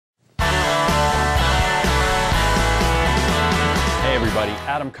everybody,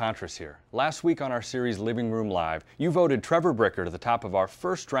 Adam Contras here. Last week on our series Living Room Live, you voted Trevor Bricker to the top of our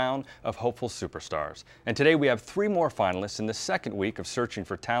first round of Hopeful Superstars. And today we have 3 more finalists in the second week of searching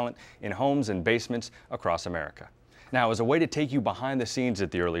for talent in homes and basements across America. Now, as a way to take you behind the scenes at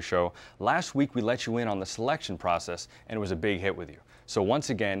The Early Show, last week we let you in on the selection process and it was a big hit with you. So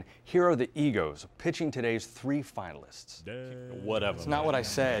once again, here are the egos pitching today's 3 finalists. Whatever. It's not what I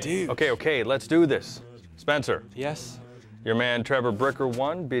said. Dude. Okay, let's do this. Spencer. Yes? Your man Trevor Bricker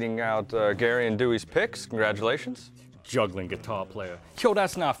won, beating out Gary and Dewey's picks. Congratulations. Juggling guitar player. Yo,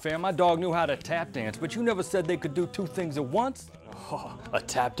 that's not fair. My dog knew how to tap dance, but you never said they could do 2 things at once. Oh, a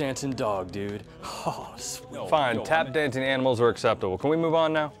tap dancing dog, dude. Oh, sweet. Fine, tap dancing animals are acceptable. Can we move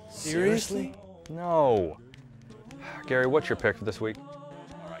on now? Seriously? No. Gary, what's your pick for this week?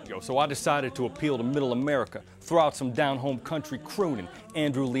 All right, yo, so I decided to appeal to middle America, throw out some down-home country crooning,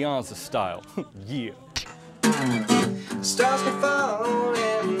 Andrew Leonza style. Yeah. Stars can fall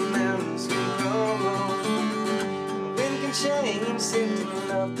and mountains can crumble. Wind can change, seem to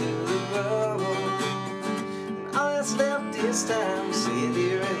love the road. And all that's left is time to sit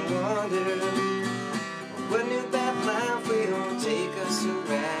here and wonder what new path life will take us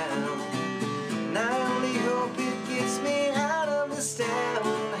around. And I only hope it gets me out of this town.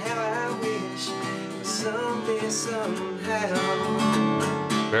 How I wish for someday, somehow.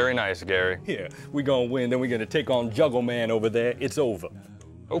 Very nice, Gary. Yeah, we gonna win, then we're gonna take on Juggle Man over there. It's over.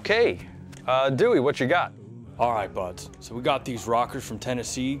 Okay. Dewey, what you got? All right, buds. So we got these rockers from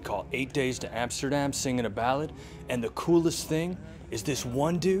Tennessee called 8 Days to Amsterdam singing a ballad. And the coolest thing is this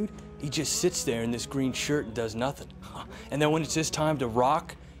one dude, he just sits there in this green shirt and does nothing. And then when it's his time to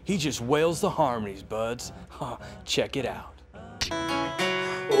rock, he just wails the harmonies, buds. Check it out.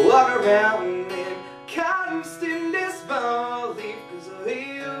 Walk around in constant disbelief, 'cause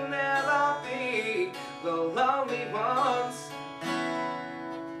we'll never be the lonely ones.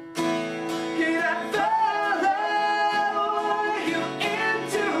 And I follow you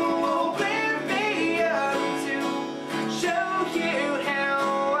into oblivion to show you how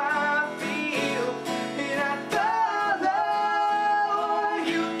I feel. And I follow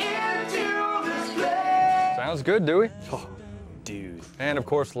you into this place. Sounds good, Dewey. Oh, dude. And of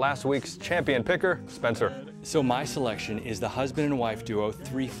course, last week's champion picker, Spencer. So my selection is the husband and wife duo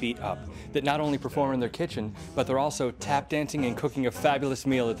 3 Feet Up that not only perform in their kitchen, but they're also tap dancing and cooking a fabulous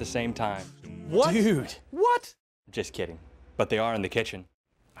meal at the same time. What? Dude. What? Just kidding. But they are in the kitchen.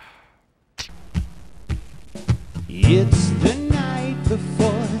 It's the night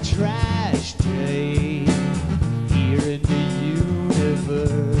before trash day here in the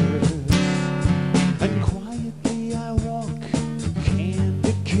universe, and quietly I walk can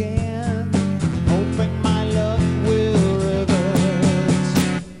to can, hoping my luck will reverse.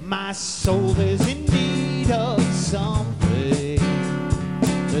 My soul is in need of something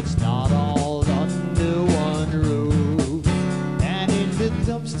that's not all under one roof, and in the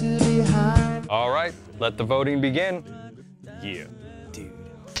dumpster behind. All right, let the voting begin. Yeah, dude.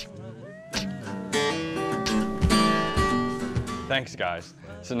 Thanks, guys.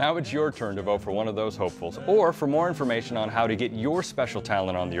 So now it's your turn to vote for one of those hopefuls. Or for more information on how to get your special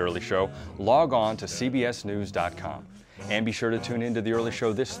talent on The Early Show, log on to cbsnews.com. And be sure to tune in to The Early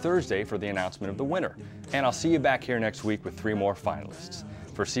Show this Thursday for the announcement of the winner. And I'll see you back here next week with 3 more finalists.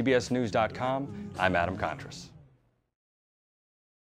 For cbsnews.com, I'm Adam Contras.